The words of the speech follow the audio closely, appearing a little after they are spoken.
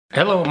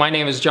Hello, my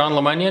name is John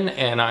Lemunion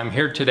and I'm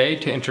here today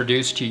to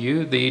introduce to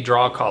you the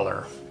draw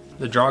collar.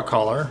 The draw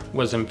collar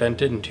was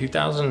invented in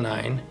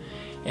 2009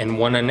 and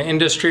won an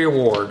industry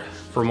award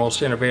for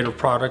most innovative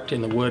product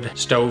in the wood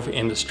stove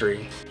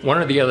industry.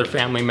 One of the other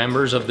family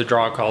members of the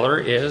draw collar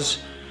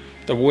is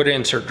the wood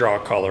insert draw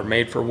collar,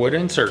 made for wood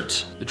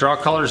inserts. The draw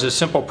collar is a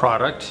simple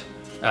product.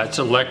 It's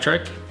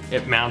electric,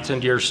 it mounts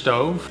into your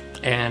stove,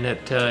 and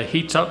it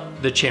heats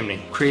up the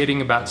chimney,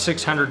 creating about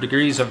 600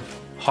 degrees of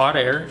hot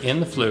air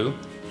in the flue,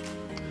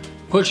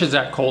 pushes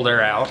that cold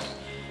air out,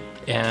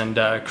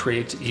 and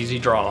creates easy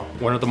draw.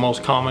 One of the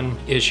most common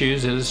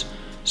issues is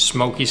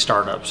smoky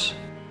startups.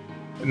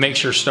 It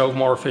makes your stove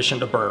more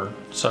efficient to burn.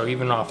 So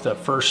even off the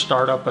first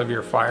startup of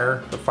your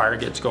fire, the fire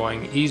gets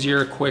going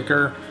easier,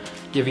 quicker,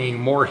 giving you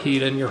more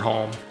heat in your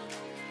home.